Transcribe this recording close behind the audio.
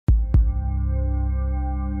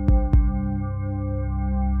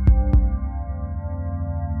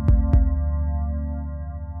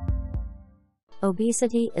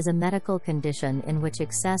Obesity is a medical condition in which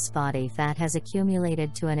excess body fat has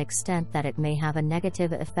accumulated to an extent that it may have a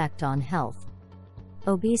negative effect on health.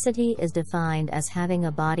 Obesity is defined as having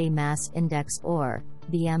a body mass index or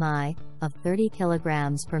BMI of 30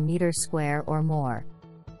 kilograms per meter square or more.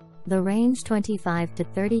 The range 25 to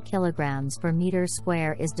 30 kilograms per meter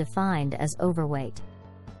square is defined as overweight.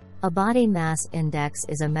 A body mass index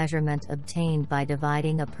is a measurement obtained by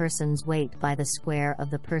dividing a person's weight by the square of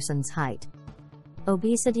the person's height.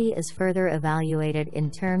 Obesity is further evaluated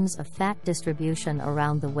in terms of fat distribution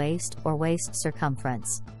around the waist or waist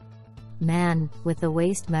circumference. Man, with a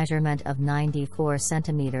waist measurement of 94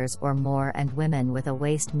 centimeters or more and women with a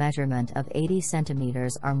waist measurement of 80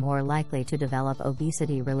 centimeters are more likely to develop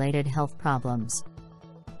obesity-related health problems.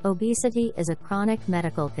 Obesity is a chronic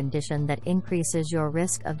medical condition that increases your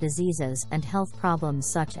risk of diseases and health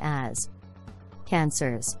problems such as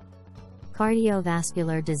cancers,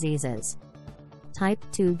 cardiovascular diseases, type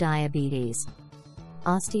 2 diabetes,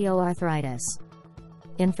 osteoarthritis,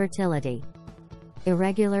 infertility,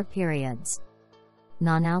 irregular periods,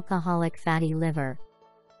 non-alcoholic fatty liver,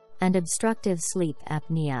 and obstructive sleep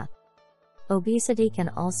apnea. Obesity can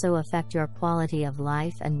also affect your quality of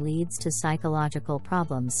life and leads to psychological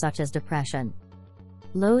problems such as depression,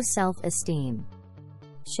 low self-esteem,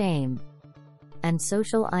 shame, and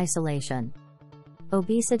social isolation.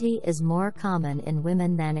 Obesity is more common in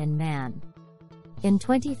women than in men. In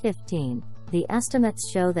 2015, the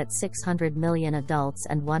estimates show that 600 million adults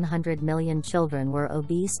and 100 million children were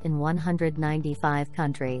obese in 195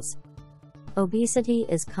 countries. Obesity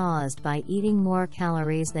is caused by eating more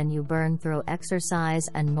calories than you burn through exercise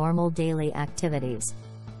and normal daily activities.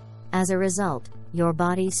 As a result, your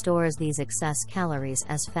body stores these excess calories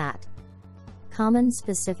as fat. Common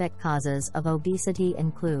specific causes of obesity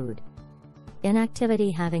include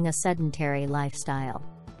inactivity, having a sedentary lifestyle,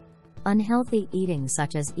 unhealthy eating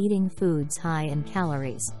such as eating foods high in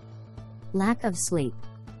calories, lack of sleep,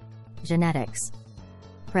 genetics,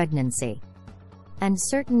 pregnancy, and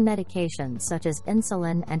certain medications such as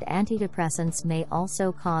insulin and antidepressants may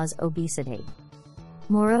also cause obesity.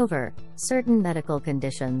 Moreover, certain medical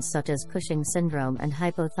conditions such as Cushing syndrome and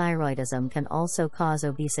hypothyroidism can also cause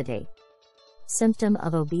obesity. Symptom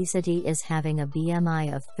of obesity is having a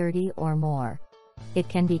BMI of 30 or more. It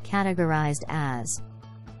can be categorized as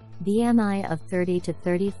BMI of 30 to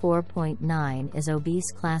 34.9 is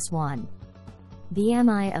obese class 1.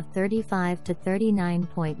 BMI of 35 to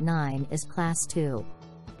 39.9 is class 2.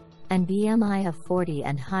 And BMI of 40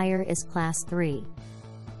 and higher is class 3.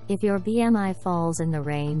 If your BMI falls in the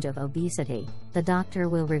range of obesity, the doctor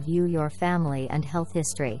will review your family and health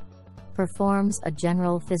history, performs a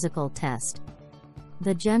general physical test.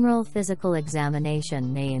 The general physical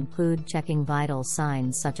examination may include checking vital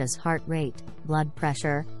signs such as heart rate, blood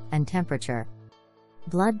pressure, and temperature.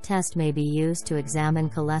 Blood test may be used to examine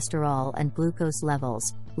cholesterol and glucose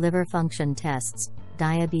levels, liver function tests,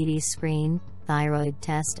 diabetes screen, thyroid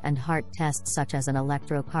test, and heart tests such as an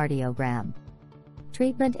electrocardiogram.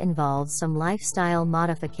 Treatment involves some lifestyle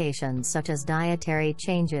modifications such as dietary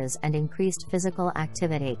changes and increased physical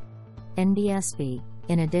activity. NBSP.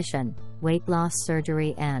 In addition, weight loss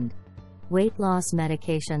surgery and weight loss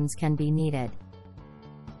medications can be needed.